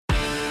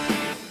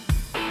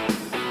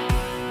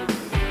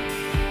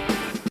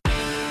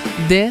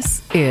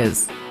This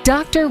is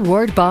Dr.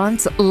 Ward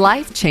Bond's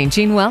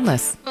Life-Changing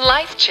Wellness.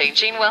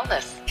 Life-Changing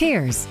Wellness.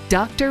 Here's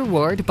Dr.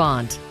 Ward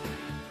Bond.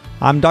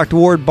 I'm Dr.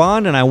 Ward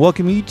Bond, and I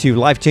welcome you to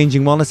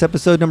Life-Changing Wellness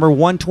episode number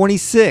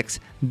 126.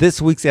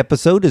 This week's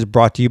episode is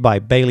brought to you by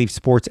Bayleaf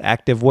Sports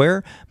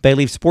Activewear.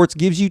 Bayleaf Sports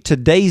gives you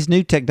today's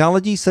new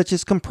technology such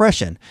as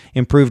compression,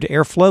 improved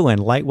airflow,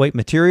 and lightweight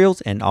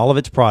materials in all of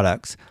its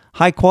products.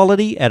 High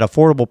quality at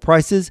affordable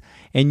prices,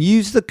 and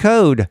use the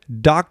code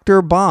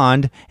Dr.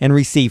 Bond and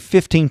receive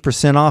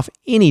 15% off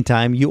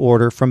anytime you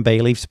order from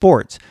Bayleaf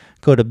Sports.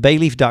 Go to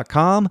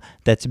bayleaf.com.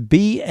 That's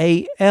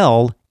BALEAF.com.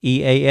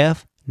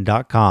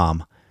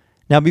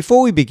 Now,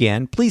 before we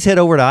begin, please head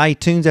over to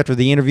iTunes after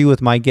the interview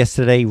with my guest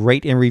today.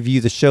 Rate and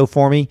review the show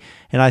for me,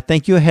 and I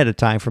thank you ahead of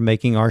time for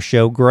making our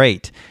show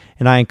great.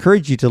 And I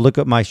encourage you to look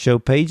up my show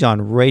page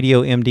on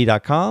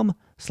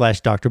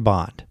radiomd.com/Dr.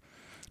 Bond.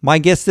 My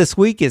guest this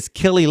week is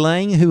Kelly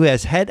Lang, who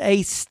has had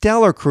a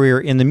stellar career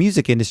in the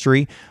music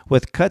industry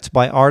with cuts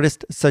by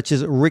artists such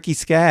as Ricky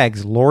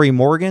Skaggs, Lori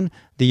Morgan,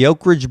 the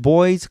Oak Ridge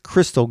Boys,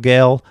 Crystal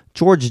Gayle,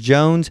 George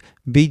Jones,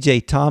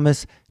 B.J.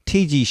 Thomas,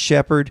 T.G.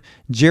 Shepherd,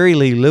 Jerry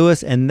Lee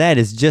Lewis, and that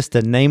is just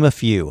to name a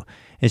few.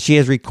 And she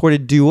has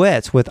recorded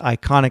duets with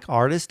iconic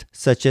artists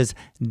such as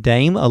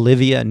Dame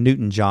Olivia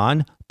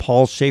Newton-John,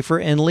 Paul Shaffer,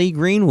 and Lee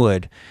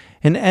Greenwood.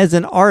 And as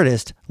an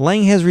artist,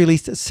 Lang has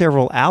released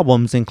several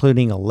albums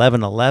including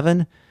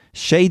 1111,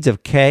 Shades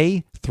of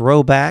K,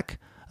 Throwback,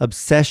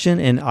 Obsession,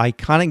 and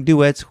iconic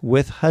duets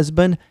with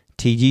husband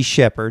T.G.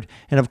 Shepherd,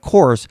 and of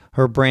course,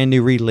 her brand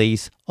new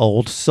release,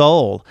 Old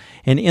Soul.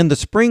 And in the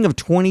spring of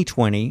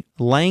 2020,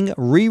 Lang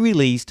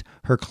re-released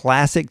her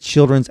classic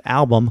children's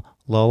album,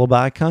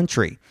 Lullaby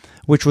Country,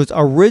 which was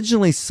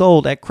originally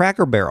sold at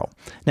Cracker Barrel.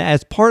 Now,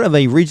 as part of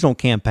a regional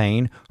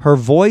campaign, her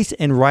voice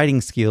and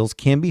writing skills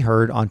can be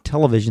heard on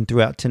television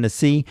throughout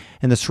Tennessee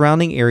and the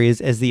surrounding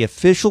areas as the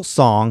official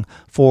song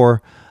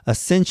for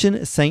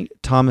Ascension St.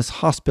 Thomas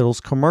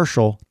Hospital's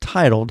commercial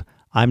titled,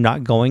 I'm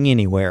Not Going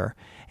Anywhere.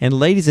 And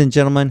ladies and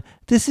gentlemen,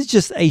 this is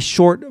just a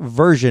short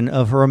version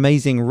of her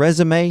amazing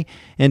resume.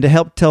 And to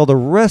help tell the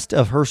rest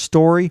of her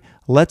story,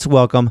 let's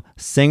welcome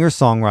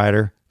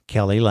singer-songwriter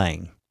Kelly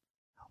Lang.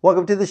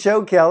 Welcome to the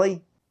show,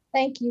 Kelly.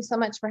 Thank you so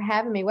much for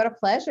having me. What a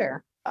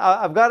pleasure.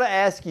 I've got to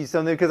ask you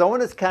something because I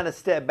want to kind of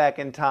step back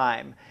in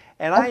time.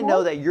 And I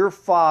know that your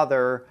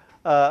father,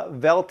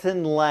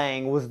 Velton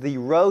Lang, was the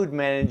road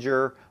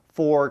manager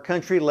for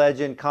country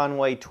legend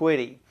Conway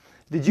Twitty.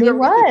 Did you ever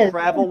get to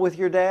travel with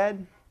your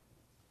dad?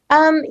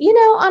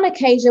 On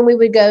occasion we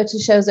would go to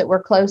shows that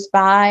were close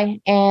by,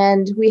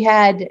 and we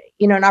had,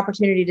 an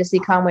opportunity to see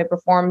Conway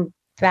perform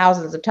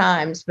thousands of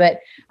times, but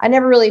I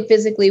never really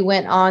physically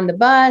went on the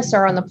bus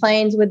or on the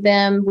planes with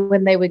them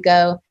when they would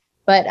go.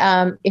 But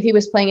if he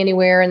was playing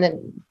anywhere in the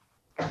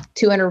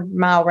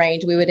 200-mile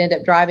range, we would end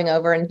up driving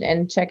over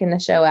and checking the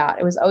show out.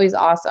 It was always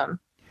awesome.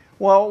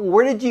 Well,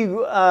 where did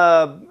you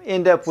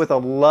end up with a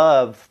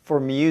love for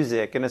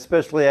music, and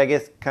especially, I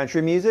guess,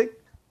 country music?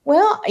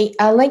 Well, I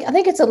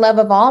think it's a love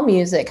of all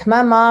music.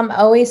 My mom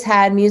always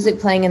had music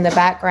playing in the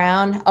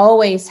background,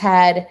 always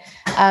had,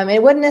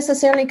 it wasn't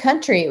necessarily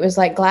country. It was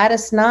like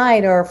Gladys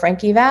Knight or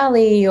Frankie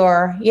Valli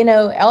or,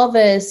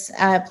 Elvis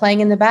playing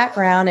in the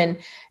background. And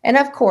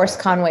of course,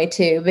 Conway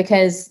too,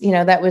 because,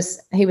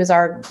 he was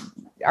our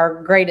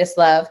greatest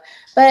love.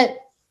 But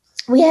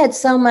we had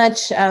so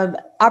much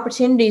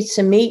opportunities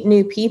to meet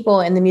new people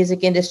in the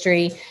music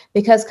industry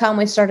because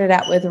Conway started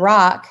out with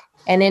rock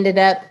and ended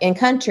up in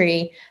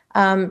country.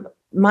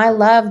 My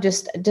love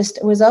just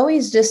was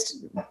always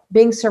just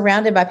being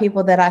surrounded by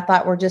people that I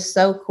thought were just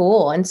so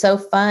cool and so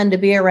fun to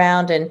be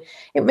around. And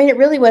it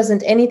really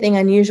wasn't anything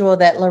unusual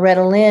that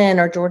Loretta Lynn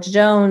or George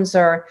Jones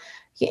or,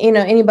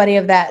 anybody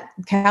of that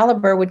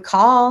caliber would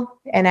call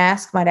and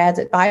ask my dad's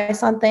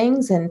advice on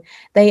things. And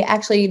they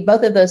actually,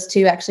 both of those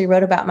two actually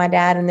wrote about my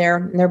dad in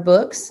their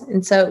books.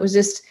 And so it was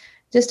just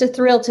a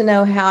thrill to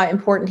know how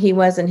important he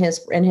was in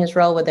his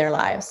role with their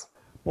lives.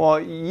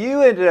 Well,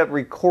 you ended up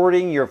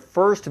recording your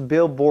first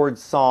Billboard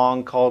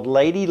song called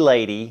Lady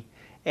Lady,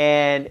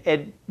 and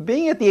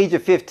being at the age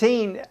of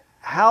 15,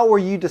 how were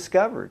you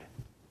discovered?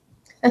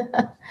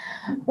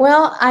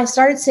 Well, I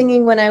started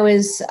singing when I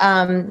was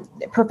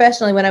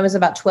professionally when I was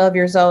about 12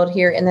 years old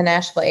here in the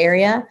Nashville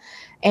area,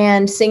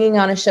 and singing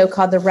on a show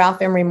called the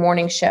Ralph Emery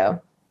Morning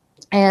Show.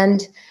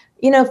 And,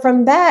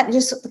 from that,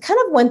 just kind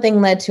of one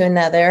thing led to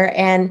another.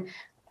 And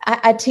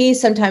I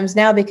tease sometimes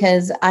now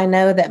because I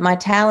know that my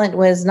talent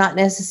was not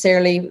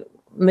necessarily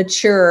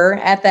mature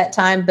at that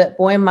time, but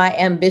boy, my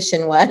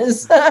ambition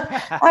was.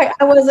 I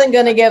wasn't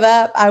going to give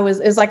up. It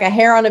was like a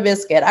hair on a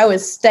biscuit. I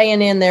was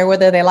staying in there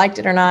whether they liked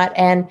it or not.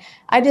 And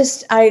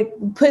I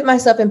put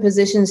myself in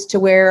positions to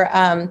where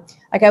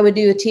I would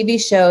do a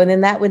TV show, and then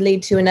that would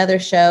lead to another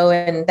show,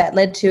 and that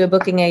led to a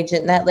booking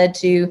agent, and that led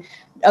to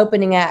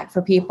opening act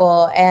for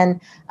people. And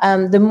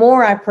the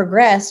more I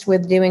progressed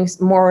with doing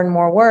more and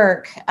more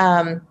work,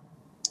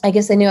 I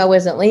guess they knew I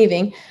wasn't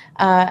leaving.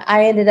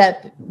 I ended up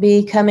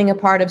becoming a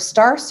part of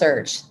Star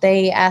Search.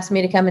 They asked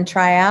me to come and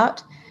try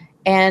out.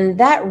 And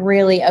that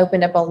really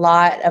opened up a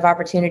lot of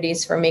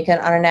opportunities for me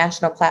on a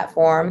national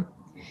platform.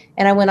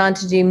 And I went on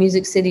to do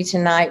Music City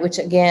Tonight, which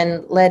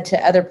again led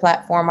to other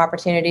platform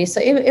opportunities. So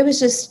it was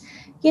just,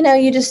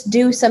 you just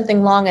do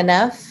something long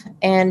enough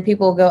and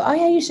people go, oh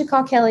yeah, you should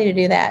call Kelly to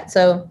do that.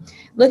 So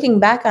looking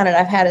back on it,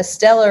 I've had a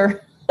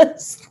stellar,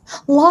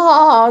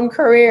 long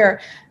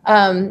career.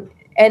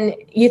 And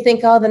you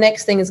think, oh, the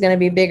next thing is going to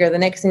be bigger. The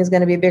next thing is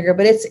going to be bigger.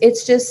 But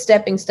it's just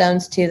stepping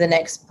stones to the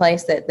next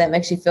place that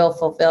makes you feel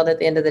fulfilled at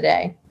the end of the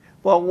day.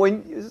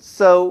 Well,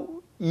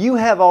 so you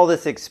have all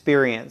this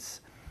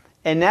experience.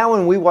 And now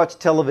when we watch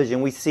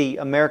television, we see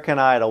American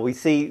Idol, we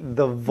see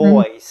The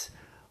Voice.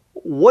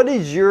 What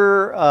is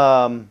your,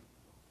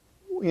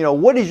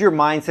 what is your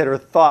mindset or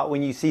thought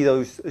when you see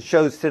those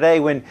shows today?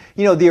 When,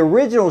 the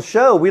original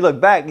show, we look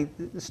back,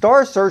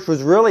 Star Search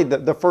was really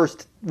the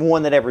first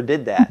one that ever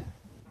did that.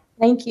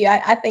 Thank you.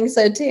 I think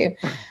so too.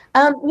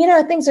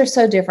 Things are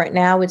so different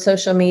now with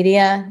social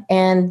media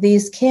and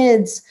these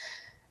kids,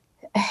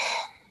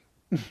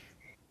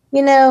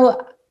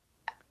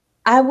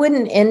 I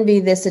wouldn't envy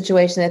this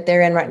situation that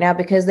they're in right now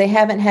because they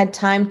haven't had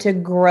time to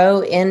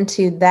grow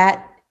into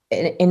that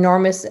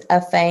enormous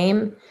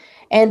fame.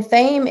 And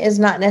fame is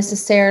not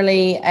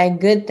necessarily a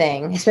good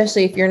thing,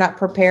 especially if you're not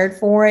prepared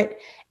for it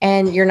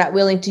and you're not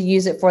willing to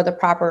use it for the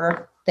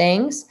proper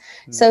things.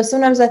 So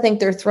sometimes I think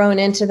they're thrown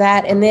into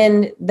that and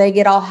then they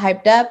get all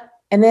hyped up.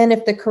 And then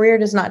if the career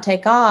does not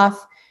take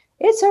off,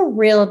 it's a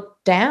real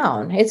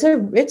down. It's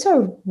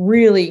a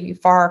really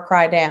far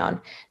cry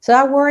down. So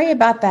I worry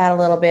about that a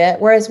little bit.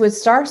 Whereas with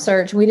Star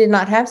Search, we did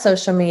not have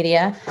social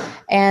media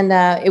and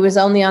it was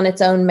only on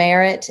its own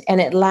merit and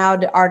it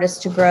allowed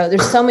artists to grow.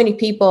 There's so many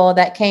people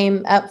that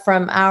came up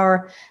from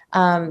our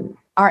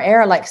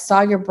era, like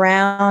Sawyer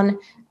Brown,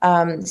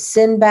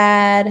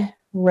 Sinbad,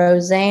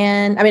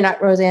 Roseanne. I mean,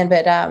 not Roseanne,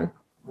 but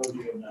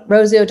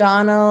Rosie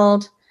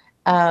O'Donnell.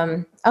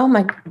 Oh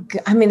my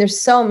God. I mean, there's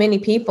so many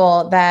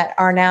people that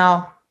are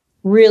now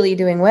really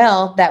doing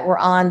well that were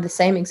on the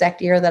same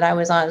exact year that I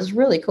was on. It's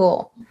really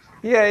cool.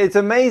 Yeah, it's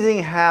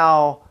amazing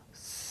how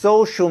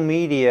social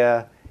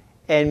media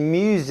and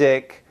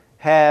music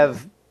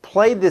have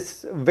played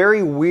this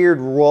very weird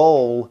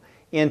role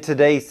in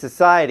today's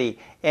society.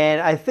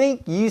 And I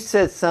think you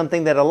said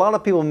something that a lot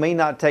of people may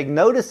not take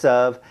notice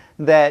of,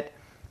 that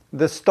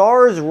the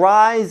stars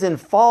rise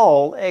and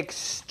fall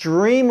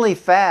extremely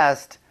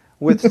fast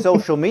with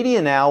social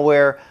media now,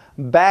 where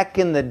back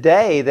in the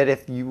day that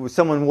if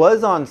someone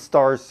was on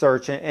Star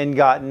Search and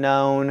got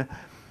known,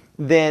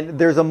 then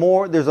there's a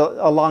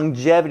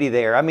longevity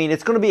there. I mean,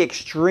 it's going to be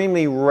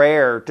extremely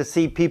rare to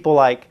see people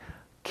like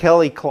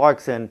Kelly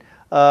Clarkson,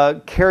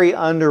 Carrie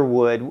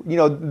Underwood.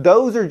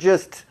 Those are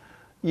just,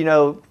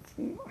 phenoms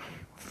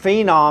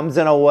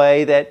in a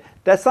way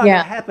that's not going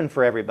to happen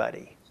for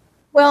everybody.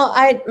 Well,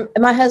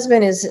 my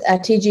husband is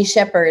T.G.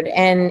 Shepherd,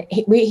 and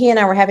he and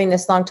I were having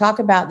this long talk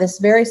about this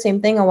very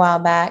same thing a while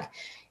back.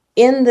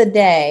 In the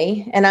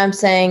day, and I'm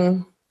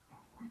saying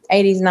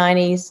 80s,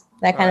 90s,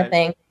 that kind of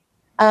thing,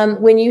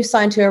 when you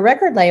signed to a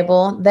record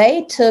label,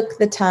 they took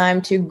the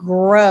time to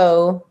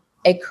grow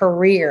a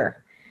career.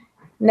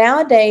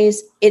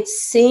 Nowadays, it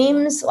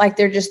seems like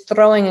they're just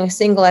throwing a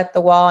single at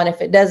the wall, and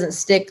if it doesn't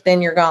stick,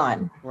 then you're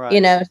gone.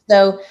 Right.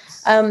 So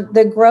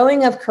the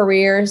growing of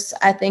careers,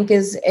 I think,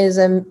 is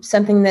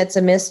something that's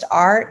a missed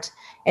art,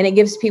 and it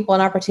gives people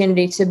an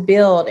opportunity to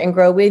build and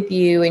grow with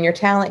you, and your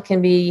talent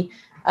can be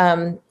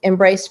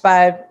embraced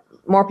by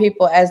more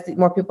people as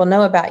more people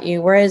know about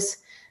you. Whereas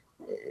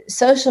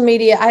social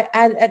media,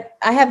 I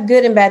have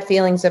good and bad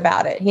feelings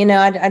about it.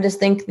 I just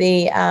think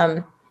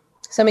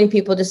so many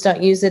people just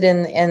don't use it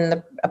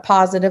in a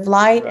positive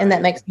light, and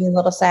that makes me a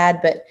little sad.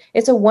 But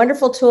it's a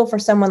wonderful tool for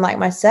someone like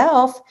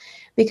myself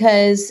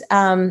because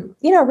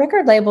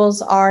record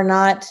labels are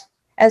not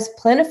as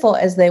plentiful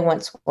as they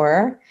once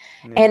were,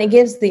 and it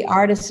gives the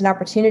artist an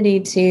opportunity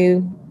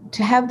to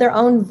have their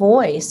own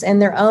voice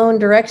and their own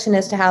direction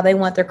as to how they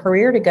want their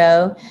career to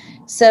go.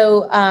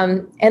 So,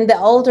 and the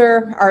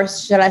older, or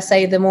should I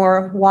say, the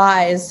more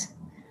wise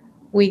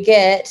we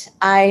get,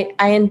 I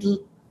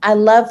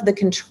love the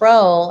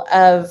control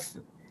of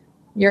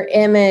your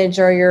image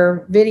or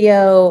your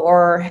video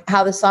or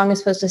how the song is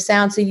supposed to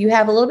sound. So you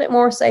have a little bit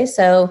more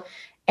say-so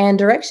and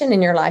direction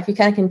in your life. You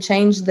kind of can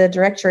change the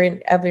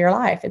directory of your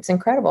life. It's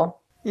incredible.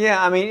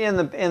 Yeah, I mean,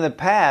 in the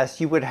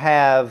past, you would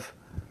have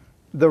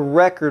the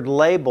record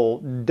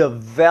label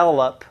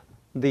develop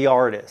the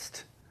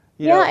artist.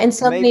 And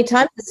so many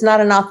times it's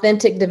not an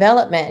authentic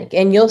development,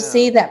 and you'll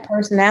see that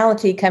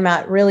personality come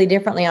out really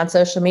differently on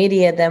social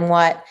media than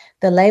what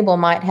the label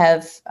might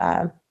have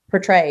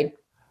portrayed.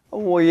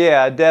 Well,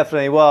 yeah,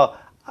 definitely. Well,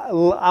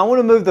 I want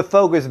to move the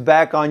focus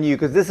back on you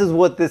because this is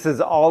what this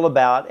is all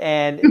about,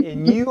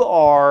 and you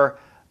are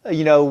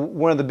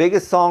one of the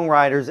biggest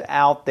songwriters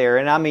out there.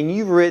 And I mean,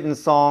 you've written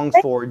songs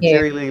for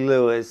Jerry Lee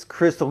Lewis,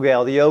 Crystal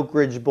Gayle, the Oak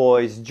Ridge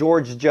Boys,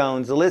 George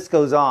Jones, the list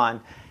goes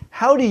on.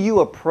 How do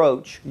you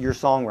approach your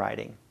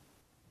songwriting?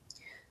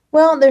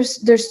 Well,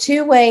 there's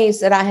two ways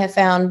that I have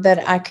found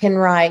that I can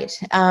write.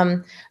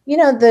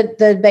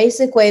 The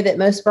basic way that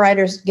most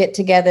writers get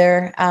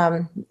together,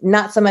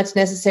 not so much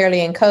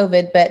necessarily in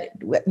COVID, but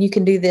you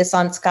can do this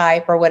on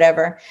Skype or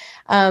whatever,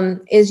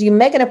 is you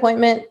make an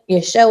appointment,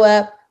 you show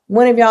up,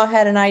 one of y'all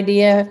had an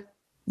idea,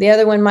 the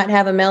other one might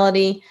have a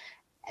melody,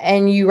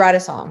 and you write a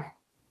song.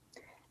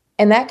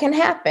 And that can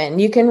happen.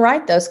 You can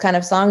write those kind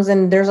of songs,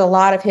 and there's a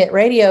lot of hit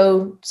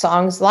radio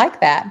songs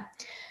like that.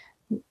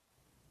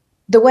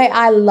 The way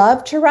I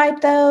love to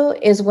write, though,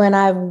 is when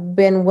I've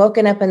been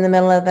woken up in the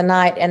middle of the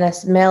night and a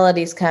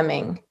melody's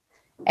coming,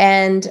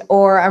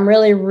 or I'm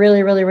really,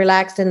 really, really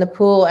relaxed in the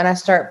pool and I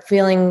start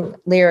feeling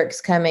lyrics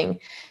coming.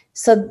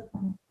 So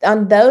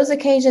on those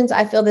occasions,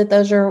 I feel that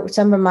those are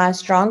some of my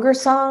stronger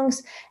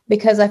songs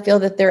because I feel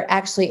that they're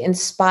actually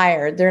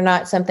inspired. They're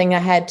not something I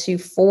had to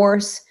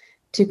force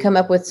to come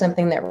up with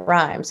something that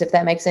rhymes, if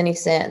that makes any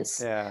sense.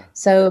 Yeah.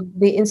 So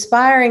the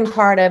inspiring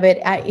part of it,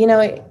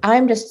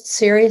 I'm just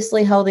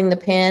seriously holding the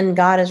pen.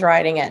 God is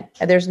writing it.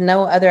 There's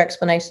no other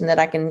explanation that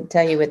I can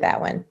tell you with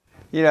that one.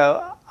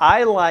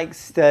 I like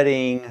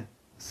studying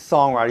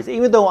songwriters,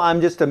 even though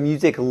I'm just a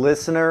music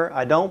listener.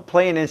 I don't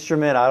play an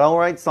instrument. I don't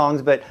write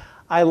songs, but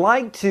I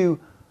like to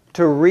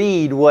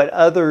read what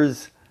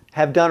others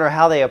have done or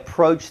how they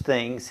approach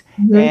things.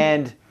 Mm-hmm.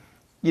 And,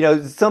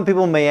 some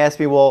people may ask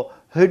me, well,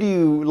 who do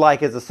you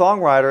like as a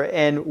songwriter?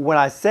 And when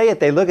I say it,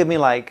 they look at me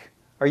like,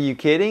 are you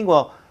kidding?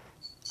 Well,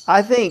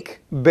 I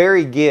think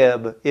Barry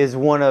Gibb is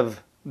one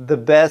of the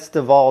best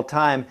of all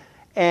time.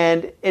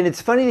 And it's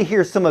funny to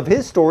hear some of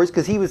his stories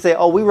because he would say,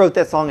 oh, we wrote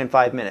that song in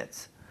 5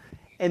 minutes.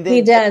 And then,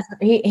 he does.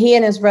 He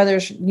and his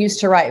brothers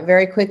used to write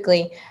very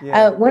quickly.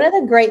 Yeah. One of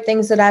the great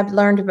things that I've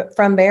learned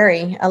from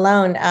Barry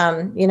alone,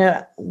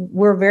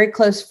 we're very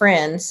close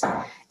friends.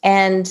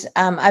 And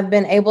I've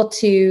been able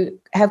to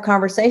have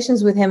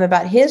conversations with him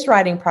about his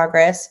writing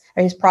progress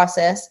or his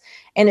process.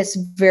 And it's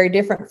very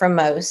different from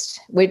most,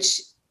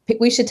 which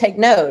we should take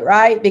note,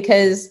 right?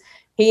 Because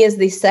he is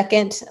the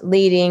second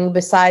leading,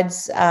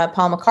 besides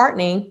Paul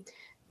McCartney,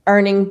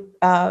 earning,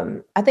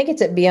 I think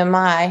it's at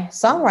BMI,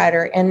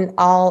 songwriter in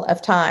all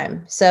of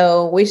time.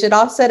 So we should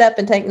all sit up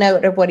and take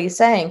note of what he's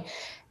saying.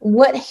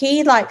 What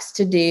he likes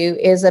to do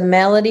is a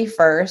melody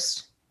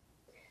first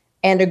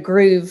and a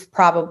groove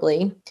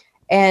probably.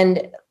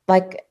 And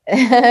like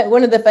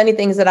one of the funny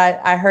things that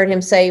I heard him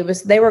say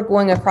was they were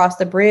going across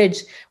the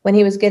bridge when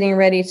he was getting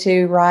ready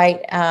to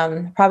write,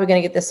 probably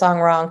going to get this song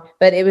wrong,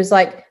 but it was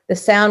like, the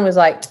sound was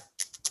like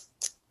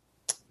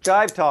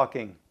jive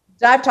talking.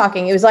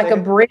 It was like a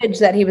bridge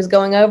that he was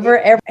going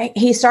over.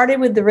 He started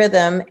with the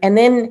rhythm and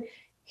then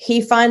he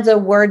finds a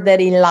word that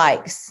he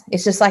likes.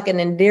 It's just like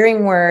an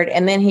endearing word.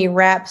 And then he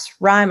wraps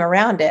rhyme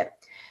around it.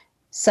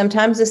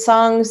 Sometimes the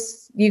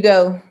songs you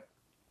go,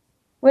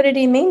 what did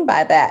he mean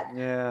by that?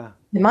 Yeah.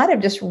 It might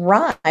have just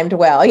rhymed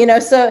well,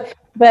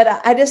 but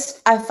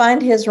I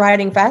find his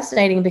writing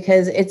fascinating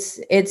because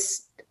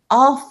it's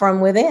all from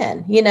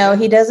within. He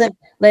doesn't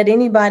let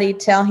anybody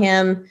tell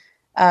him,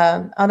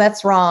 oh,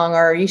 that's wrong,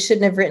 or you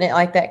shouldn't have written it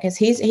like that. Cause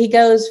he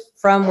goes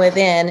from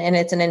within and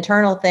it's an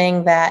internal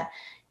thing that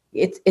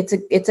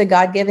it's a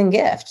God-given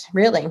gift,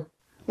 really.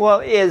 Well,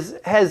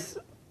 has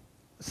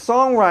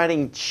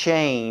songwriting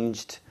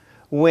changed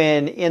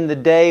when in the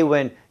day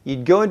when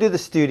you'd go into the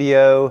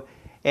studio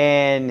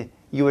and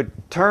you would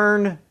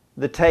turn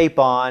the tape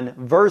on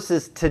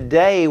versus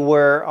today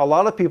where a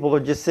lot of people are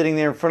just sitting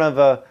there in front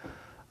of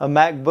a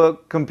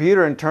MacBook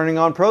computer and turning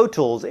on Pro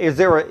Tools? Is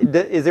there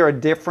a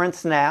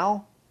difference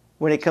now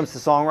when it comes to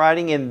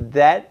songwriting in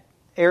that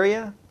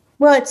area?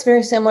 Well, it's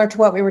very similar to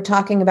what we were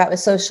talking about with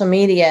social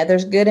media.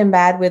 There's good and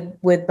bad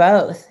with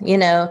both.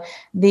 I'm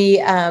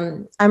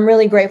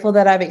really grateful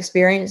that I've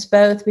experienced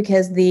both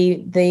because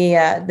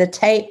the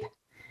tape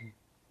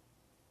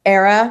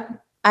era,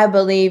 I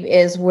believe,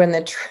 is when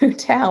the true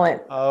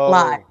talent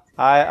lies.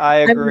 I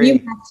agree. You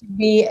have to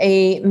be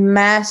a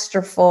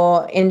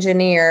masterful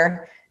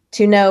engineer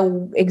to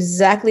know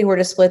exactly where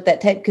to split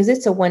that tape because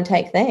it's a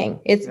one-take thing.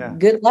 It's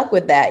good luck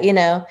with that,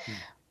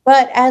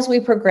 But as we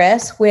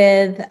progress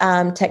with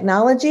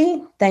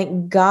technology,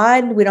 thank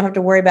God we don't have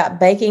to worry about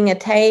baking a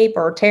tape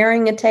or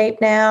tearing a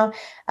tape now.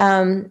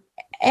 And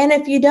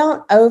if you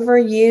don't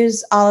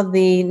overuse all of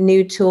the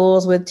new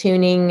tools with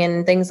tuning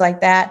and things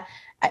like that,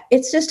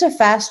 it's just a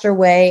faster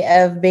way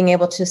of being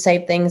able to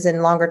save things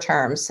in longer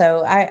terms.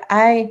 So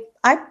I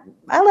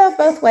love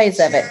both ways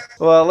of it.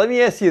 Well, let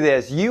me ask you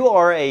this. You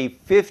are a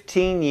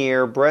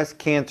 15-year breast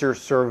cancer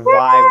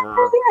survivor.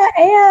 Yeah,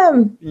 I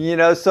am.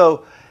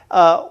 So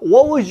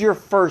what was your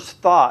first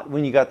thought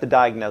when you got the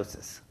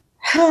diagnosis?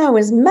 I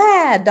was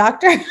mad,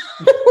 doctor.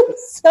 I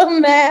was so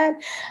mad.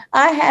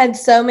 I had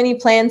so many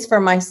plans for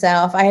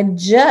myself. I had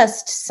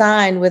just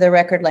signed with a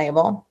record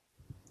label.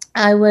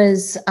 I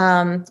was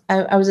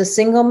a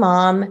single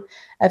mom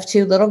of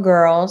 2 little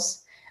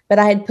girls, but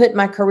I had put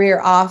my career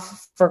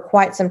off for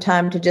quite some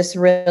time to just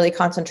really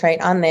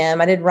concentrate on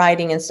them. I did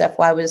writing and stuff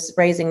while I was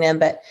raising them,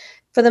 but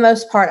for the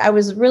most part, I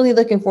was really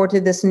looking forward to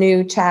this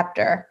new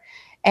chapter.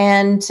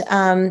 And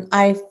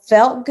I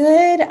felt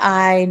good.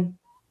 I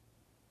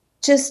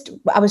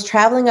I was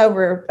traveling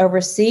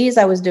overseas.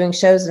 I was doing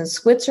shows in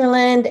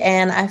Switzerland,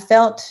 and I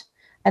felt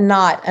a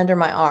knot under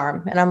my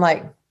arm. And I'm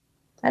like,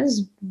 that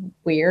is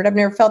weird. I've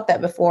never felt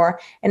that before.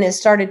 And it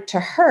started to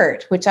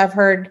hurt, which I've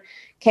heard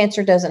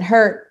cancer doesn't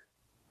hurt.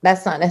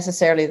 That's not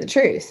necessarily the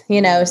truth,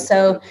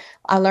 so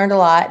I learned a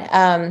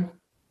lot.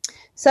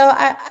 So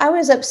I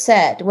was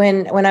upset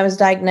when I was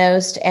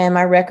diagnosed and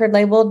my record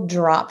label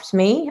dropped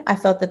me. I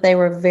felt that they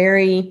were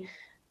very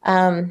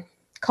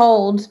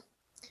cold.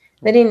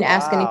 They didn't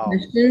ask any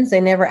questions.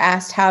 They never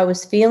asked how I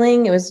was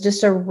feeling. It was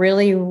just a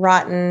really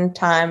rotten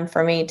time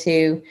for me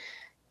to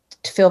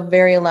feel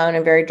very alone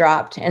and very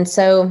dropped. And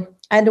so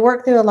I had to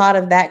work through a lot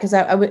of that because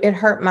it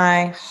hurt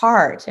my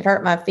heart. It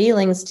hurt my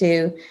feelings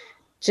to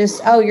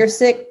just, oh, you're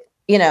sick.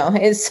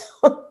 It's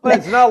well,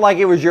 it's not like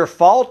it was your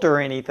fault or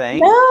anything.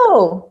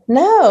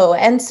 No.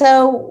 And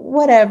so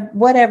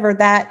whatever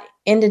that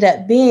ended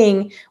up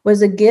being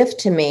was a gift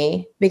to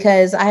me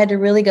because I had to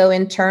really go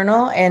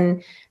internal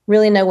and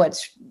really know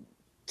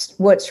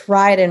what's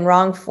right and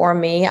wrong for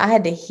me. I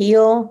had to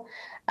heal.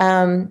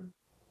 I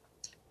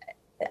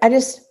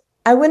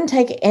wouldn't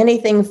take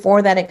anything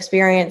for that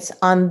experience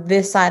on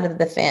this side of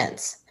the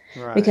fence.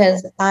 Right.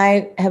 Because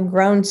I have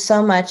grown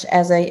so much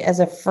as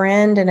a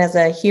friend and as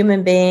a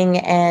human being,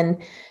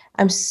 and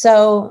I'm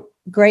so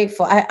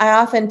grateful. I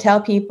often tell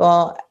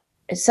people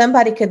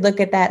somebody could look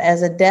at that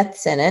as a death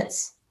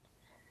sentence,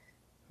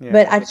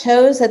 but I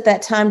chose at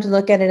that time to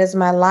look at it as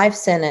my life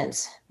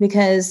sentence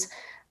because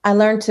I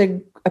learned to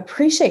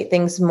appreciate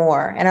things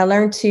more, and I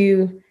learned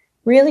to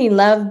really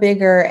love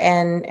bigger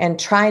and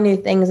try new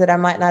things that I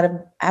might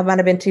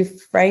have been too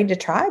afraid to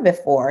try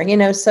before.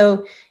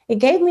 So it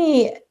gave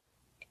me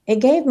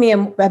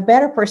a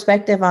better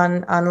perspective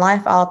on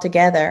life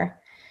altogether.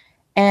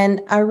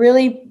 And I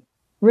really,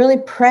 really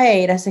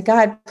prayed. I said,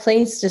 God,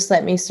 please just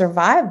let me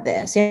survive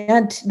this.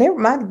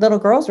 My little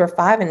girls were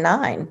 5 and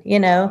 9,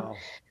 wow.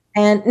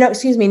 And no,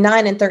 excuse me,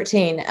 9 and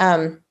 13,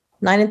 9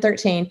 and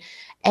 13.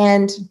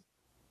 And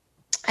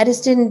I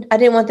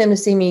didn't want them to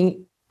see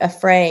me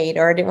afraid,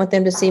 or I didn't want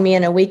them to see me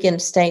in a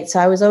weakened state. So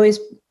I was always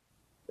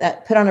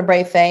put on a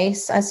brave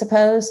face, I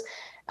suppose.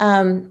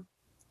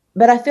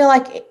 But I feel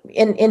like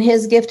in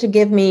his gift to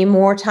give me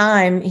more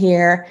time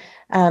here,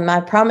 my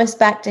promise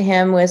back to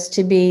him was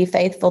to be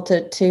faithful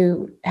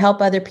to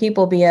help other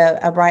people be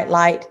a bright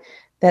light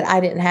that I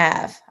didn't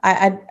have.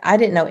 I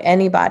didn't know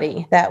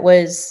anybody that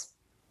was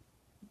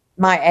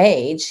my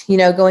age,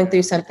 going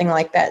through something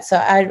like that. So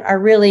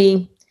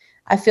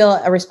I feel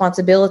a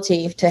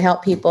responsibility to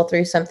help people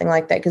through something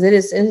like that because it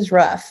is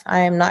rough. I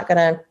am not going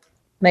to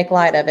make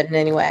light of it in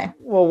any way.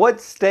 Well, what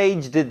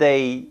stage did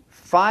they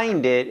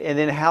find it, and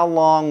then how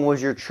long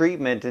was your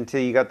treatment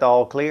until you got the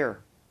all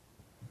clear?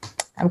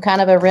 I'm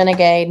kind of a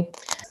renegade.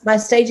 My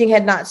staging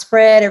had not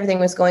spread. Everything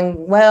was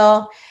going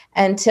well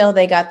until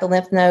they got the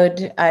lymph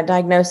node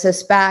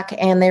diagnosis back,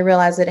 and they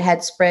realized that it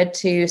had spread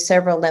to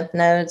several lymph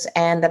nodes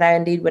and that I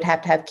indeed would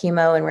have to have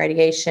chemo and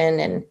radiation.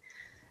 And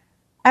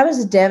I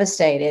was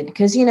devastated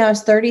because, I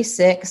was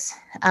 36.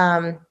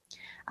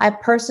 I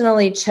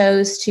personally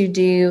chose to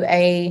do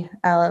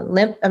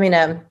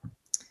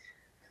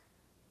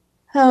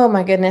oh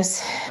my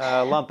goodness.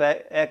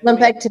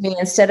 Lumpectomy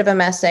instead of a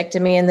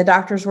mastectomy. And the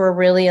doctors were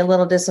really a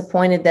little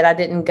disappointed that I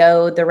didn't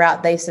go the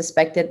route they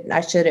suspected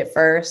I should at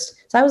first.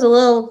 So I was a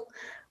little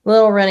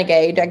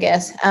renegade, I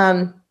guess.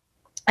 I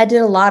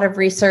did a lot of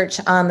research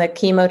on the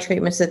chemo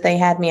treatments that they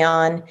had me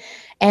on.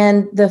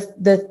 And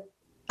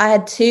I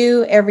had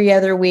 2 every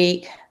other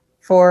week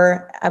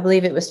for, I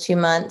believe it was 2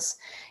 months.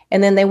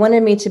 And then they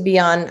wanted me to be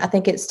on, I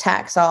think it's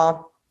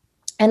Taxol.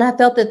 And I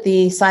felt that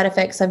the side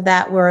effects of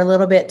that were a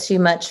little bit too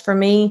much for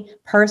me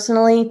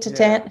personally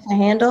to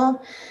handle.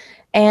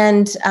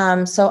 And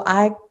so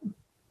I'm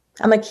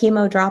a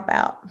chemo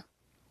dropout.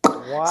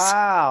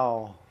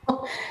 Wow.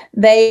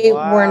 They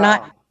were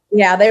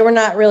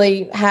not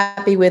really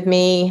happy with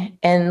me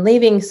and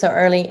leaving so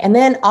early. And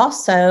then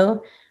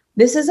also,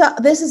 this is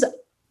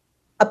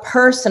a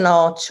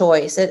personal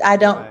choice. I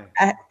don't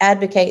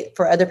advocate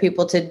for other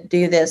people to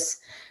do this.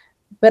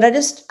 But I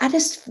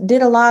just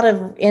did a lot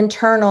of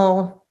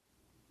internal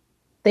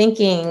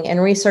thinking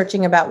and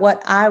researching about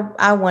what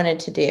I wanted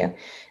to do.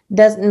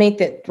 Doesn't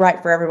make it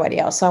right for everybody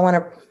else. So I want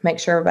to make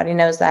sure everybody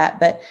knows that.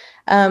 But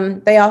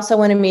they also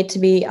wanted me to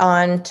be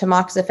on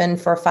tamoxifen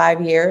for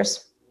 5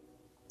 years.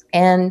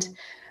 And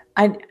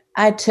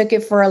I took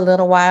it for a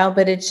little while,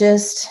 but it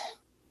just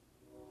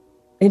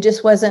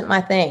wasn't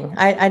my thing.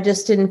 I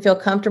just didn't feel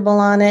comfortable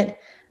on it.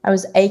 I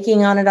was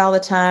aching on it all the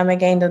time. I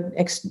gained an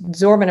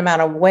exorbitant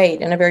amount of weight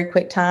in a very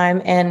quick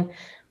time. And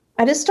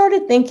I just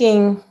started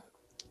thinking,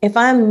 if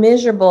I'm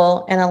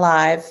miserable and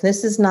alive,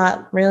 this is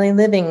not really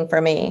living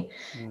for me.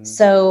 Mm.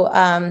 So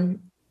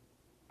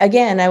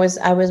again, I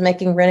was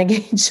making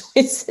renegade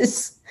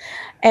choices.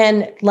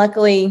 And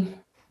luckily,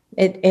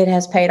 it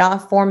has paid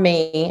off for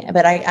me.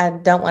 But I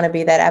don't want to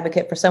be that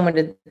advocate for someone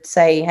to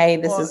say, hey,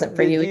 this isn't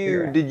for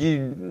you. Did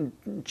you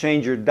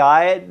change your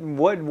diet?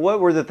 What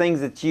were the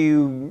things that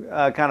you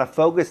kind of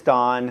focused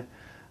on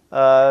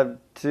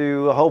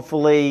to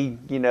hopefully,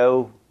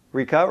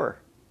 recover?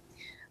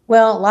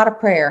 Well, a lot of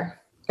prayer.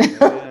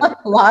 Yeah.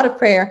 A lot of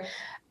prayer.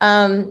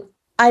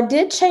 I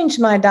did change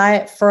my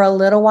diet for a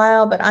little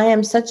while, but I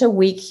am such a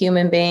weak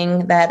human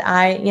being that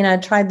I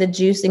tried the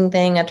juicing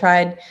thing. I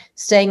tried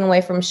staying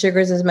away from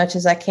sugars as much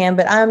as I can,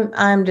 but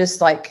I'm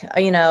just like,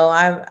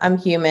 I'm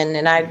human,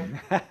 and I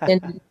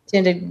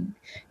tend to.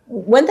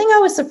 One thing I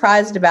was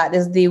surprised about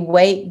is the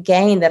weight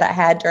gain that I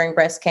had during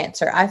breast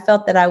cancer. I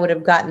felt that I would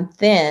have gotten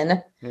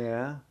thin.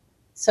 Yeah.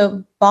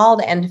 So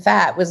bald and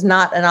fat was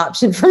not an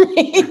option for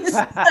me.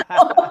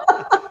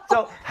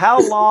 So how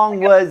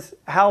long was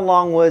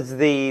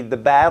the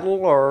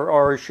battle,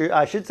 or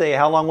I should say,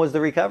 how long was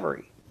the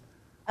recovery?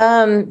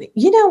 You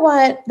know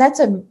what? That's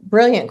a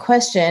brilliant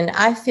question.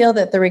 I feel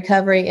that the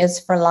recovery is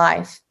for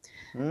life.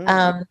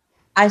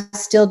 I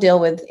still deal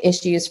with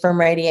issues from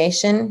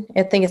radiation.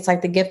 I think it's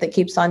like the gift that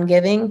keeps on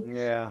giving.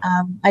 Yeah.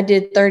 I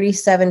did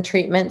 37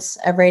 treatments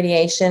of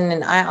radiation,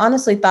 and I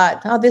honestly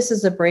thought, oh, this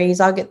is a breeze.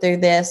 I'll get through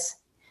this.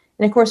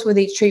 And of course, with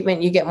each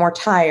treatment, you get more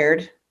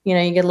tired. You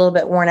get a little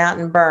bit worn out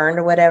and burned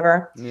or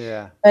whatever.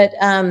 Yeah. But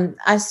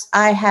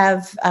I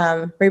have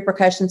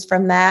repercussions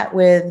from that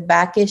with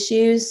back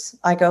issues,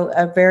 like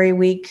a very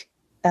weak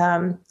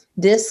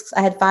discs.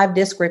 I had 5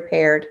 discs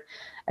repaired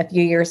a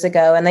few years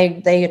ago, and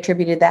they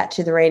attributed that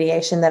to the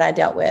radiation that I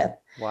dealt with.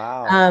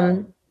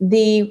 Wow.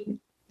 The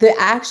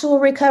actual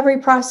recovery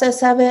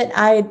process of it,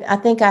 I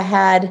think I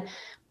had,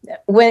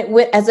 when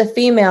as a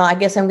female, I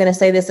guess I'm going to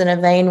say this in a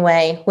vain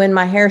way, when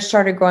my hair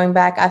started growing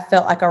back, I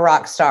felt like a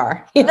rock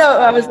star.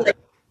 I was like,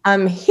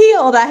 I'm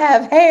healed. I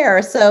have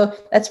hair. So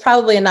that's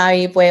probably a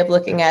naive way of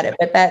looking at it,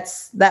 but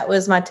that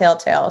was my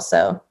telltale.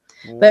 So,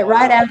 but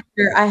right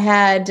after I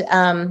had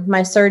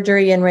my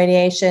surgery and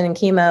radiation and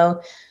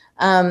chemo,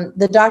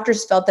 the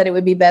doctors felt that it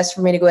would be best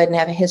for me to go ahead and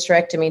have a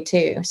hysterectomy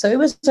too. So it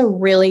was a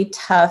really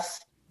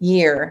tough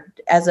year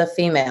as a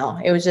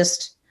female. It was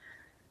just,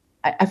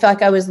 I felt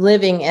like I was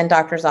living in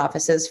doctor's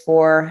offices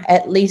for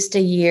at least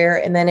a year,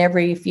 and then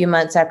every few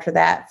months after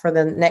that for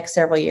the next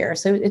several years.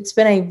 So it's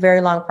been a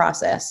very long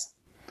process.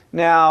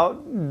 Now,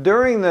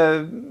 during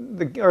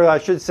or I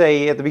should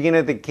say at the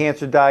beginning of the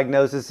cancer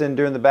diagnosis and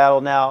during the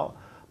battle now,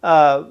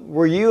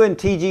 were you and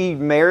TG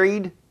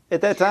married at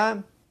that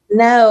time?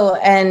 No,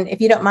 and if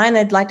you don't mind,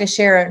 I'd like to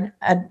share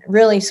a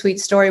really sweet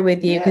story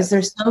with you, because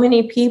there's so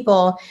many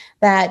people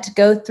that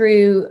go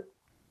through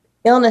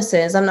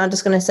illnesses. I'm not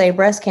just going to say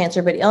breast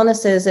cancer, but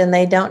illnesses, and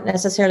they don't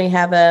necessarily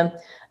have a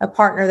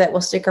partner that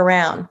will stick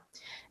around,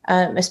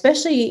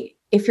 especially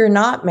if you're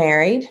not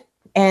married.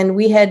 And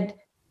we had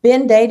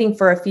been dating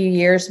for a few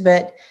years,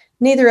 but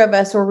neither of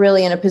us were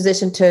really in a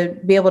position to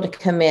be able to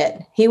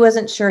commit. He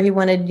wasn't sure he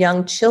wanted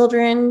young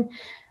children,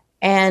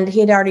 and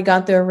he had already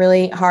gone through a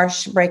really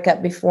harsh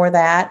breakup before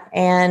that.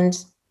 And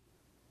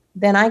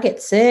then I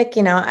get sick,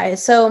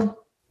 so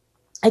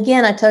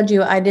again, I told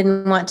you I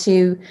didn't want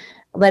to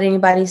let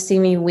anybody see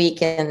me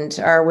weakened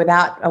or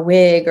without a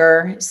wig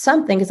or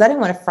something, because I didn't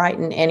want to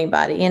frighten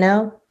anybody,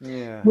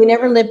 Yeah. We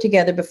never lived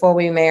together before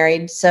we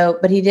married. So,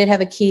 but he did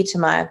have a key to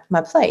my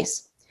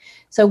place.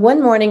 So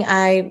one morning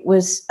I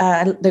was,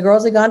 the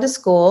girls had gone to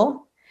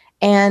school,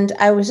 and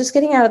I was just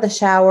getting out of the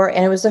shower,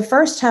 and it was the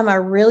first time I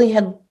really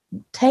had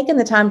taken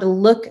the time to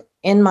look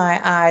in my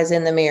eyes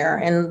in the mirror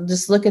and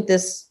just look at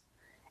this.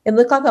 It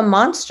looked like a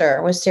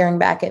monster was staring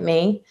back at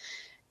me,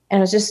 and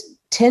it was just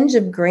tinge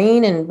of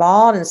green and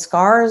bald and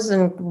scars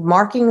and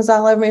markings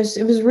all over me.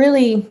 It was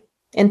really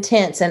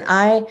intense. And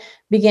I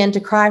began to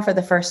cry for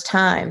the first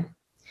time.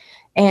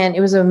 And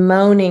it was a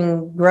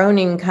moaning,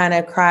 groaning kind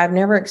of cry I've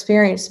never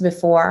experienced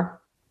before.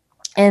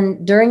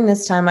 And during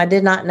this time, I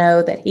did not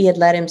know that he had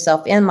let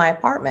himself in my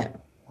apartment.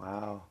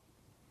 Wow.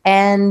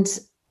 And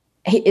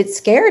it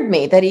scared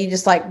me that he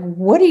just like,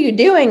 what are you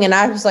doing? And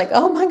I was like,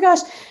 oh my gosh,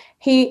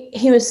 he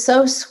was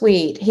so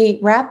sweet. He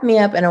wrapped me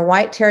up in a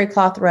white terry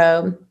cloth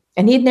robe.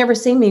 And he'd never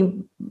seen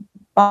me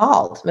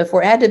bald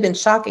before. It had to have been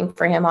shocking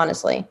for him,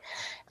 honestly.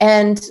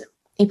 And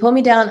he pulled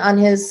me down on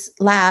his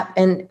lap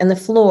and the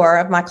floor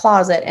of my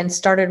closet and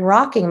started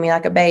rocking me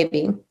like a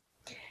baby.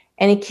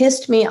 And he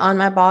kissed me on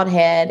my bald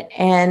head.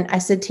 And I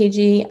said,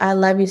 TG, I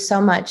love you so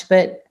much,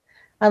 but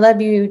I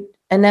love you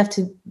enough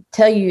to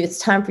tell you it's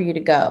time for you to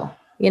go.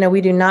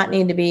 We do not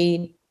need to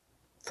be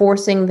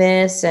forcing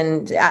this.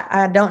 And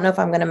I don't know if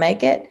I'm going to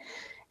make it.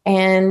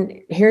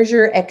 And here's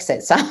your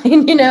exit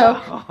sign,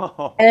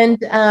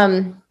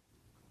 And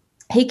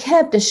he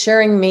kept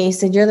assuring me, he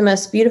said, you're the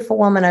most beautiful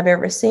woman I've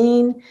ever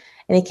seen.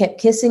 And he kept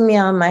kissing me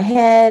on my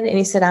head. And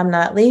he said, I'm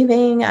not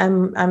leaving.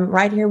 I'm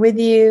right here with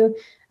you.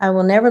 I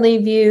will never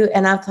leave you.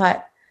 And I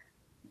thought,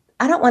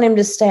 I don't want him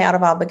to stay out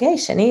of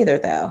obligation either,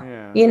 though,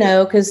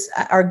 because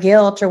our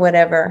guilt or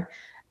whatever.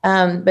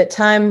 But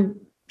time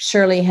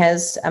surely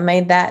has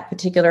made that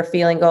particular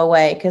feeling go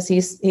away, because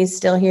he's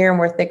still here and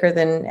we're thicker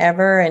than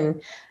ever.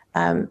 And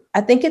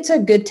I think it's a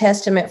good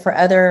testament for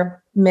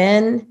other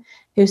men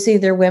who see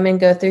their women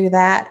go through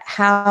that.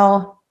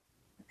 How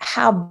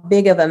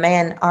big of a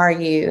man are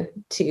you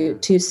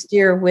to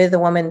steer with a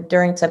woman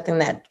during something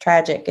that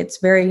tragic?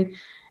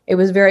 It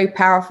was very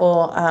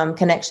powerful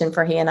connection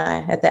for he and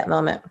I at that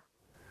moment.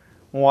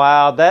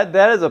 Wow,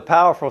 that is a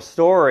powerful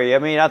story. I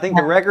mean, I think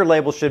the record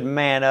label should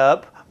man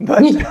up,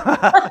 but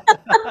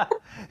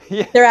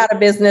yeah, They're out of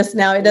business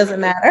now. It doesn't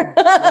matter.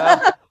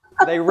 well,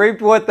 they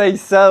reaped what they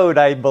sowed,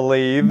 I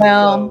believe.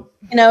 Well,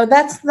 So,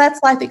 that's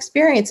life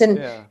experience, and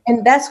yeah.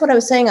 that's what I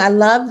was saying. I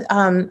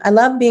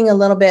love being a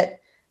little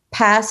bit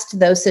past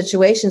those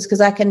situations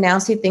because I can now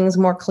see things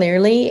more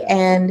clearly.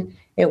 And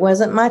it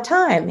wasn't my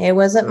time. It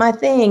wasn't my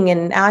thing,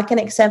 and I can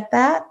accept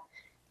that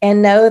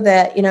and know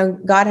that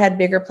God had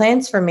bigger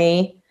plans for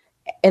me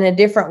in a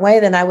different way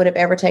than I would have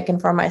ever taken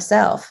for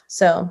myself.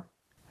 So,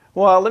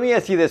 Well, let me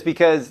ask you this,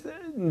 because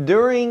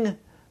during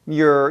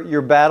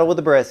your battle with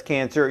the breast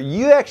cancer,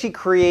 you actually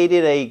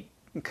created a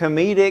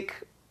comedic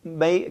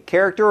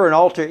character or an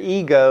alter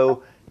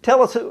ego.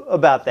 Tell us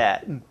about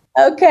that.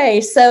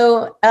 okay,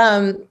 so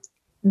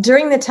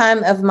during the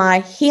time of my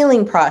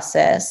healing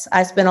process,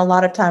 I spent a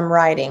lot of time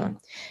writing.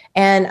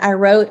 And I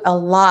wrote a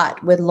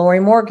lot with Lori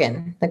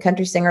Morgan, the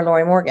country singer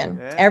Lori Morgan.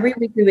 Yeah. Every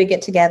week we would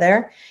get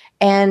together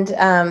and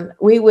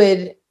we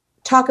would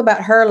talk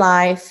about her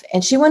life.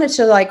 And she wanted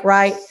to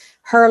write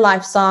her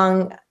life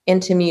song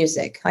into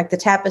music, like the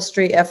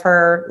tapestry of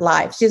her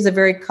life. She has a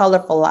very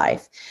colorful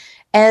life.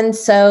 And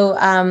so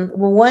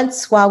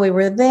once while we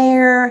were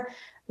there,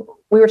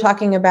 we were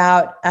talking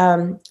about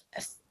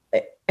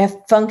a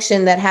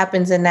function that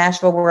happens in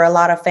Nashville where a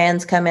lot of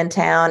fans come in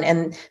town,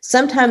 and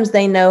sometimes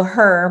they know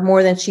her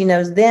more than she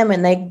knows them,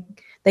 and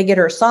they get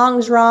her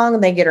songs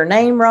wrong, they get her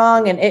name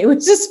wrong, and it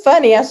was just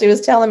funny how she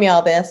was telling me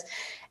all this.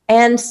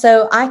 And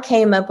so I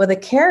came up with a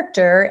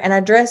character, and I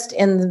dressed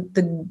in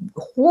the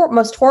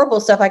most horrible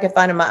stuff I could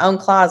find in my own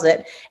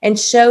closet and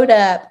showed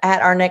up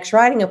at our next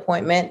writing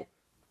appointment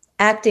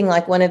acting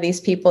like one of these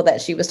people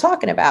that she was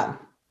talking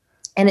about.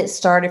 And it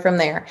started from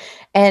there.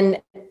 And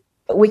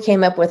we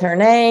came up with her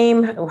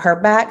name,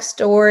 her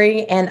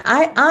backstory, and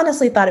I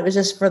honestly thought it was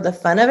just for the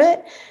fun of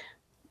it,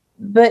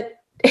 but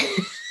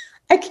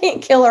I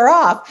can't kill her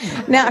off.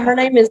 Now her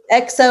name is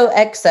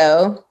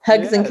XOXO,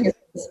 Hugs and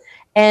Kisses,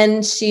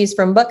 and she's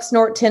from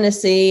Bucksnort,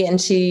 Tennessee, and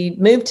she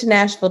moved to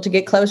Nashville to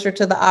get closer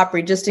to the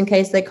Opry just in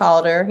case they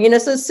called her,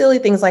 so silly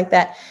things like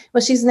that.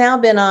 Well, she's now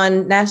been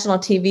on national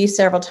TV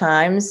several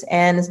times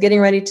and is getting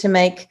ready to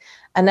make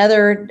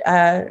another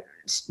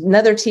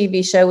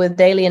TV show with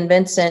Daly and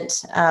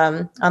Vincent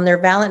on their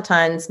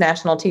Valentine's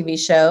national TV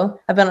show.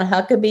 I've been on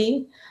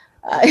Huckabee.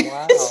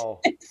 Wow.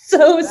 It's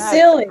so That's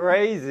silly.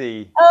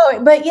 Crazy.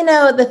 Oh, but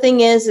the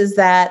thing is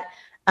that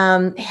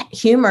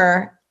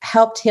humor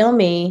helped heal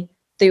me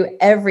through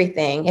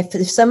everything. If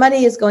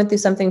somebody is going through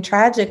something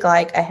tragic,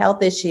 like a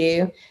health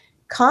issue,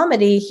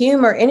 comedy,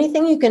 humor,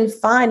 anything you can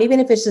find, even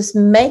if it's just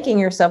making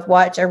yourself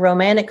watch a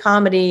romantic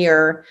comedy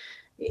or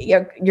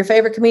your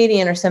favorite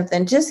comedian or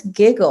something, just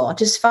giggle,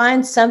 just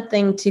find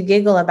something to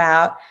giggle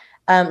about.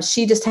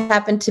 She just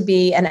happened to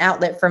be an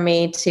outlet for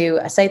me to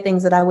say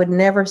things that I would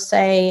never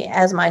say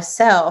as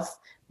myself,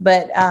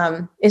 but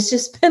it's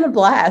just been a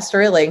blast,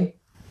 really.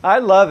 I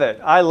love it.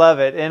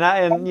 And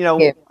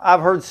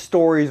I've heard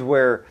stories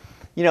where,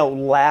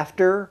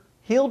 laughter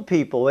healed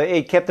people.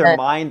 It kept their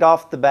mind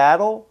off the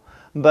battle,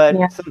 but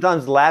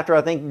sometimes laughter,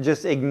 I think,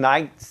 just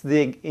ignites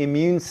the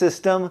immune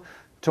system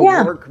to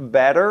work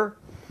better.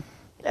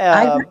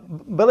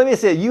 But let me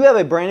say, you have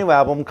a brand new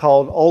album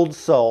called Old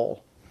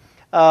Soul.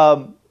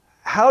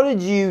 How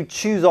did you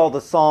choose all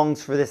the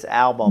songs for this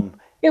album?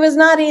 It was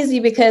not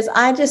easy because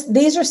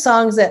these are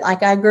songs that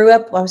I grew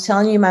up, I was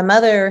telling you, my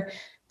mother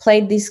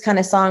played these kind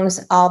of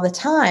songs all the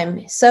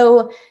time.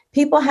 So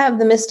people have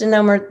the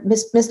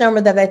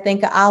misnomer that I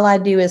think all I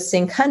do is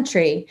sing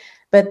country,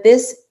 but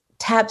this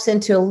taps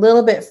into a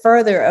little bit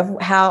further of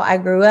how I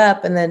grew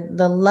up and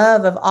the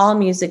love of all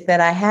music that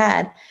I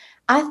had.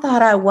 I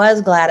thought I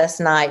was Gladys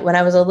Knight when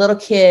I was a little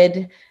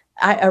kid.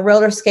 I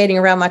roller skating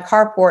around my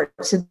carport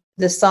to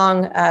the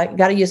song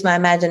Gotta Use My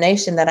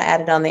Imagination that I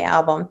added on the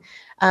album.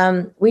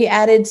 We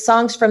added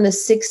songs from the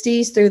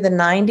 60s through the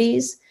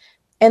 90s.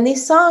 And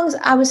these songs,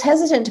 I was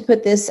hesitant to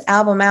put this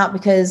album out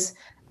because,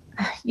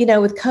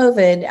 with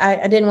COVID,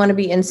 I didn't want to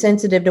be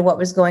insensitive to what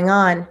was going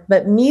on.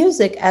 But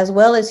music, as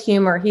well as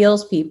humor,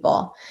 heals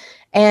people.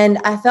 And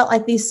I felt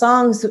like these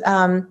songs,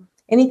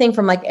 anything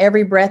from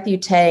Every Breath You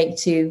Take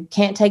to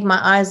Can't Take My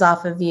Eyes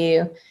Off of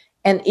You,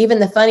 and even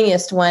the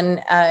funniest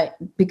one,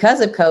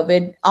 because of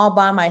COVID, All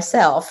By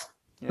Myself,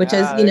 which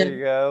is, there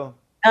you go.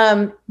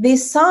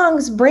 These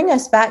songs bring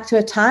us back to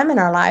a time in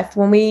our life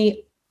when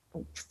we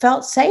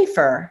felt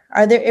safer.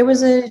 It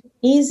was an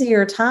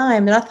easier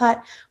time. And I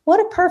thought, what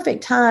a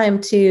perfect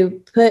time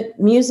to put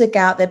music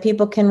out that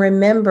people can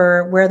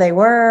remember where they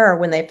were or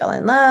when they fell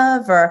in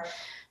love.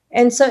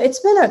 And so it's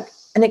been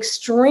an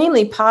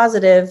extremely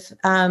positive,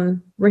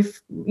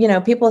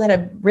 people that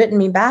have written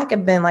me back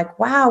have been like,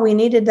 wow, we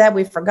needed that.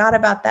 We forgot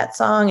about that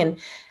song. And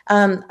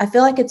I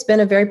feel like it's been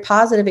a very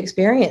positive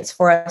experience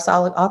for us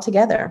all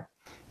together.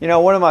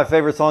 One of my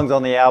favorite songs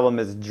on the album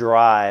is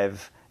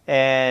Drive.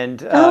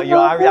 And, I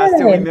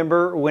still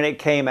remember when it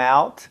came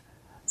out.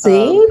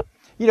 See?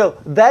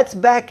 That's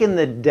back in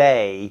the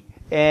day.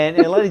 And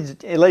ladies and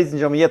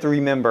gentlemen, you have to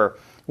remember,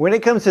 when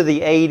it comes to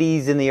the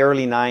 80s and the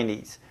early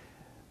 90s,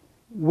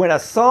 when a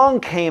song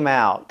came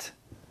out,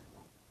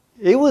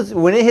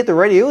 when it hit the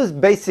radio, it was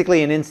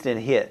basically an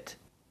instant hit.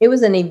 It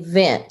was an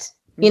event.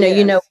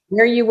 You know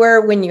where you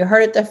were when you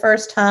heard it the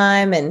first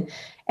time, and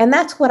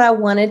that's what I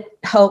wanted,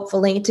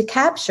 hopefully, to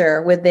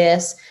capture with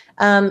this.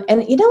 And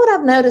you know what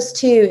I've noticed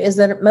too is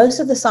that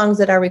most of the songs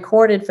that I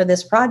recorded for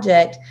this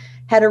project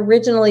had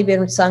originally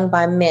been sung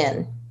by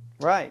men.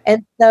 Right.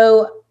 And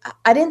so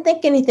I didn't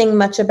think anything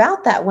much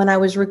about that when I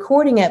was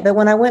recording it. But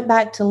when I went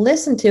back to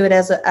listen to it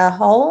as a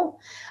whole,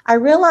 I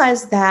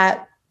realized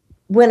that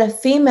when a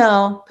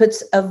female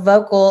puts a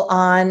vocal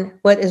on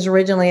what is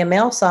originally a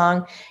male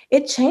song,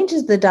 it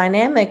changes the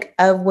dynamic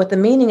of what the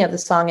meaning of the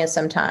song is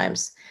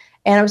sometimes.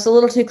 And I was a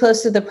little too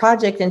close to the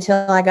project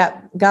until I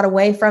got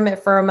away from it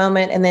for a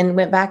moment and then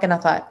went back and I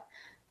thought,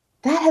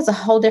 that has a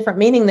whole different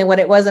meaning than what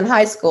it was in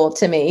high school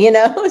to me,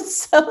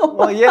 So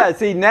well, yeah.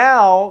 See,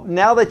 now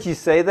that you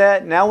say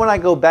that, now when I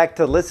go back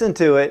to listen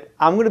to it,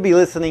 I'm going to be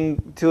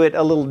listening to it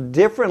a little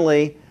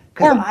differently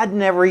because I'd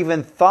never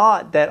even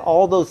thought that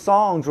all those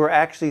songs were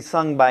actually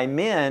sung by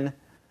men.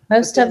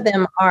 Most of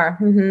them are.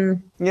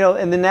 Mm-hmm.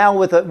 And then now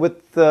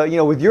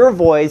with your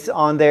voice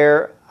on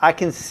there, I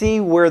can see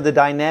where the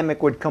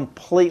dynamic would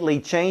completely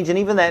change, and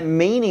even that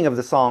meaning of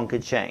the song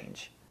could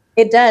change.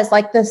 It does.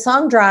 Like the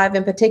song Drive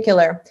in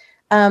particular.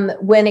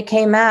 When it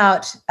came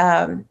out,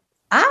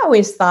 I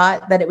always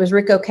thought that it was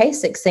Ric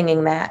Ocasek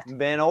singing that.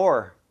 Ben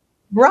Orr.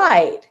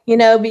 Right.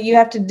 But you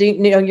have to do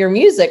your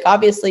music.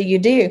 Obviously you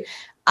do.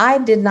 I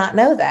did not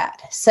know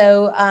that.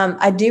 So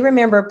I do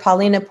remember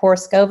Paulina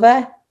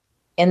Porskova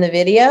in the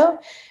video.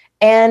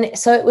 And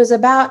so it was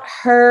about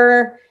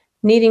her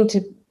needing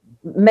to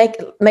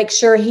make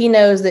sure he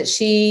knows that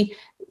she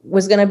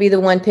was going to be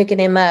the one picking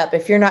him up.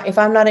 If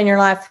I'm not in your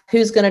life,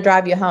 who's going to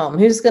drive you home?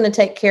 Who's going to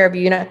take care of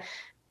you?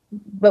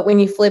 But when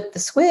you flip the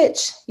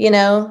switch,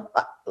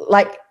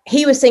 like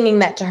he was singing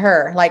that to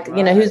her, like,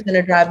 right. Who's going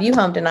to drive you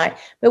home tonight?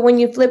 But when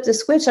you flip the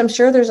switch, I'm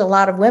sure there's a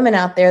lot of women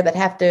out there that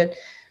have to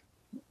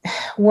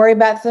worry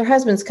about if their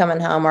husband's coming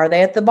home. Are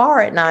they at the bar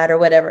at night or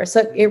whatever?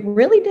 So it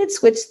really did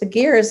switch the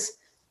gears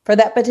for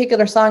that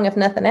particular song, if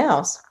nothing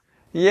else.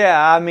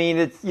 Yeah. I mean,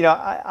 it's,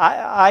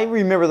 I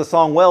remember the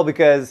song well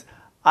because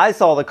I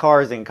saw the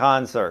Cars in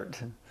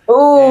concert.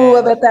 Oh,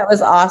 I bet that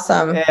was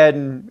awesome.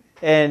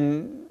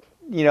 And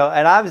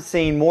I've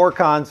seen more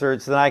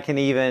concerts than I can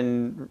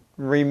even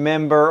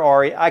remember,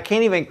 or I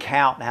can't even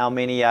count how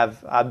many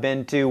I've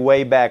been to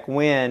way back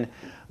when.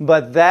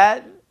 But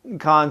that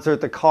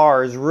concert, the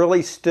Cars,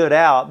 really stood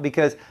out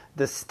because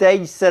the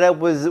stage setup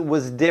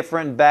was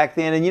different back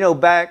then.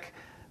 And back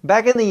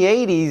in the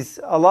 80s,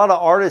 a lot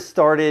of artists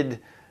started,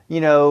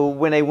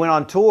 when they went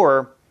on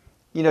tour,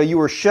 you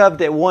were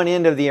shoved at one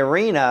end of the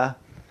arena,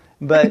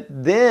 but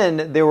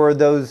then there were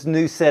those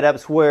new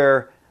setups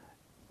where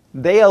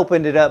they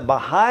opened it up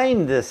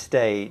behind the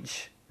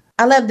stage.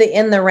 I love the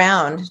in the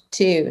round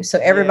too. So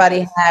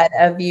everybody had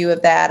a view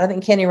of that. I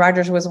think Kenny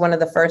Rogers was one of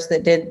the first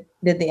that did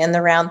the in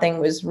the round thing.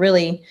 Was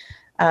really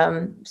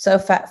so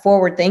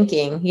forward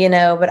thinking,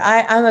 but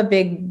I'm a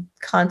big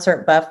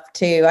concert buff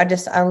too.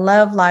 I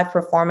love live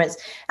performance.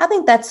 I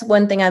think that's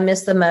one thing I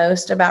miss the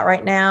most about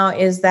right now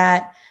is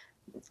that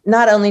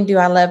not only do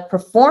I love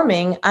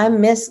performing, I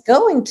miss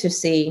going to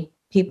see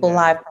people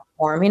live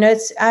perform.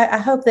 I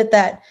hope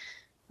that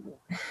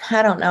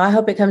I don't know. I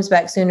hope it comes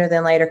back sooner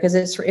than later because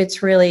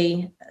it's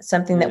really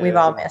something that we've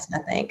all missed, I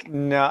think.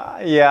 No,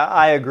 yeah,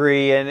 I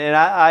agree. And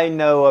I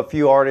know a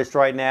few artists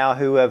right now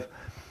who have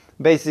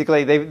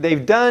basically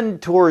they've done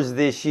tours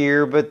this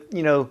year, but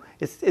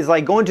it's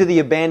like going to the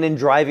abandoned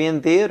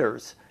drive-in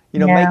theaters.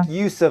 Make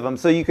use of them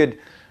so you could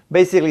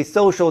basically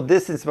social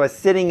distance by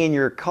sitting in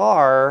your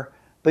car,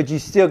 but you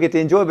still get to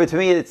enjoy it. But to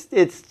me,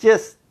 it's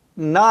just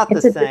not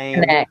the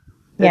same.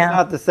 It's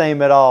not the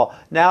same at all.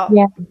 Now,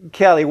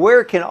 Kelly,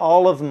 where can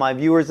all of my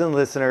viewers and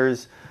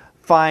listeners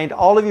find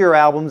all of your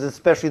albums,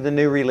 especially the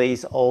new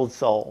release, Old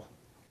Soul?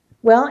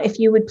 Well, if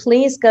you would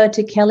please go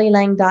to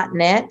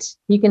kellylang.net.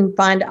 You can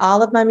find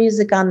all of my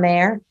music on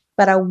there.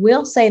 But I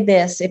will say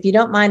this, if you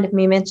don't mind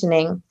me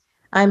mentioning,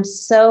 I'm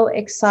so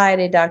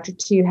excited, Doctor,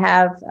 to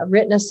have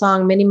written a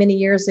song many, many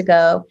years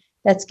ago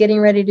that's getting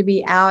ready to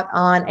be out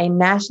on a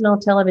national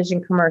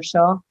television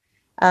commercial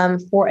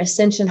for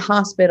Ascension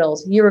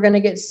Hospitals. You were going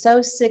to get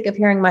so sick of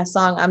hearing my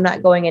song, I'm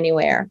Not Going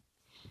Anywhere.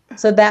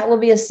 So that will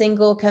be a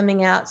single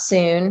coming out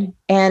soon.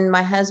 And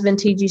my husband,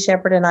 T.G.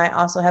 Shepherd, and I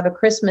also have a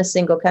Christmas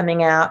single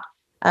coming out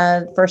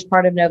first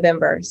part of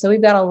November. So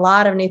we've got a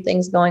lot of new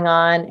things going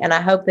on. And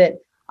I hope that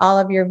all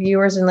of your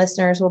viewers and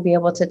listeners will be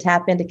able to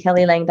tap into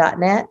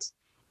kellylang.net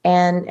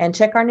and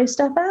check our new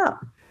stuff out.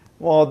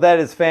 Well, that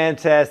is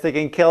fantastic.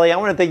 And Kelly, I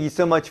want to thank you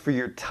so much for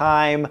your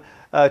time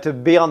to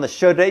be on the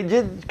show today.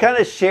 Just kind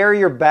of share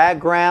your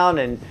background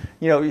and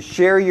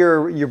share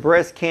your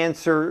breast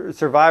cancer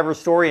survivor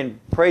story, and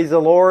praise the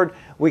Lord,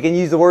 we can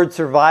use the word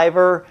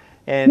survivor,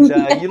 and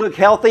you look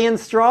healthy and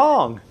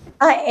strong.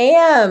 I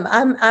am.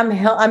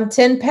 I'm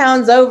 10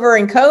 pounds over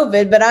in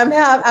COVID, but I'm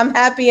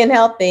happy and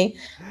healthy.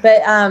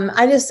 But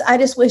I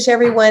just wish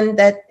everyone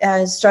that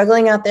is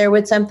struggling out there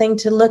with something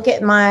to look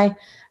at my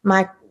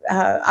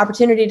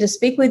opportunity to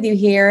speak with you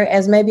here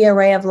as maybe a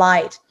ray of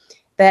light,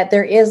 that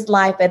there is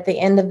life at the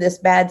end of this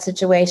bad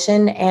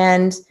situation,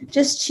 and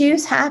just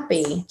choose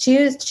happy.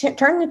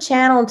 Turn the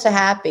channel to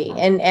happy,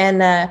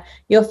 and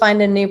you'll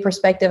find a new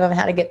perspective of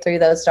how to get through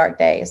those dark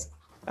days.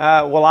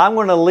 Well, I'm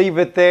going to leave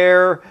it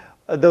there.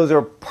 Those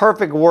are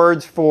perfect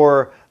words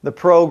for the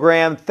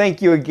program.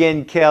 Thank you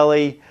again,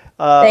 Kelly.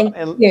 Thank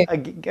you.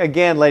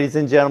 Again, ladies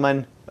and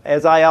gentlemen,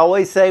 as I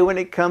always say when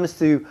it comes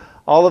to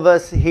all of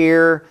us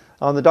here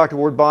on the Dr.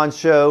 Ward Bond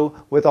Show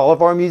with all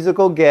of our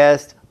musical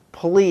guests,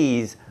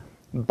 please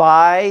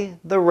buy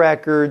the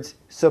records,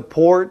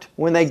 support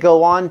when they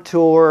go on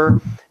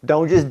tour.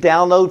 Don't just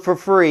download for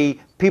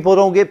free. People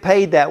don't get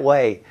paid that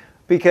way,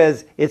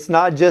 because it's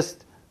not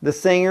just the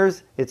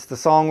singers, it's the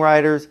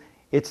songwriters,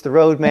 it's the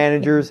road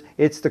managers,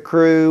 it's the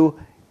crew.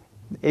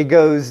 It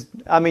goes,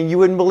 I mean, you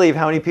wouldn't believe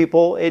how many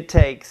people it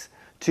takes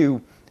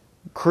to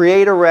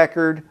create a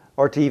record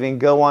or to even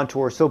go on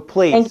tour. So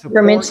please. Thank you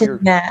for mentioning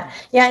that.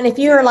 Yeah, and if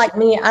you are like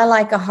me, I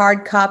like a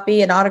hard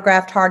copy, an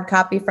autographed hard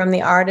copy from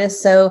the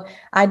artist. So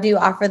I do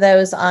offer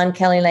those on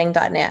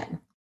kellylang.net.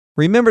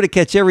 Remember to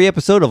catch every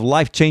episode of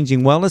Life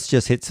Changing Wellness.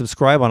 Just hit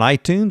subscribe on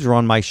iTunes or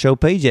on my show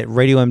page at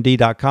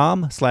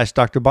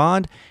radiomd.com/Dr.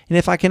 Bond. And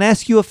if I can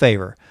ask you a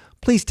favor,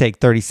 please take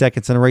 30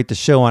 seconds and rate the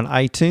show on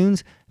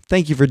iTunes.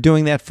 Thank you for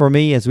doing that for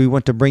me, as we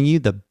want to bring you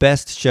the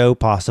best show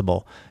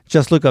possible.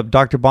 Just look up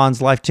Dr.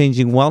 Bond's Life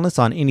Changing Wellness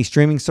on any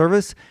streaming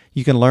service.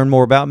 You can learn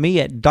more about me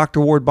at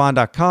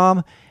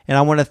drwardbond.com. And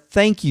I want to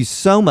thank you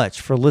so much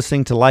for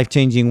listening to Life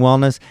Changing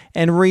Wellness.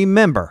 And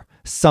remember,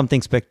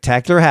 something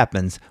spectacular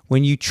happens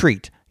when you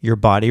treat your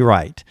body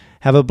right.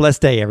 Have a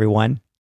blessed day, everyone.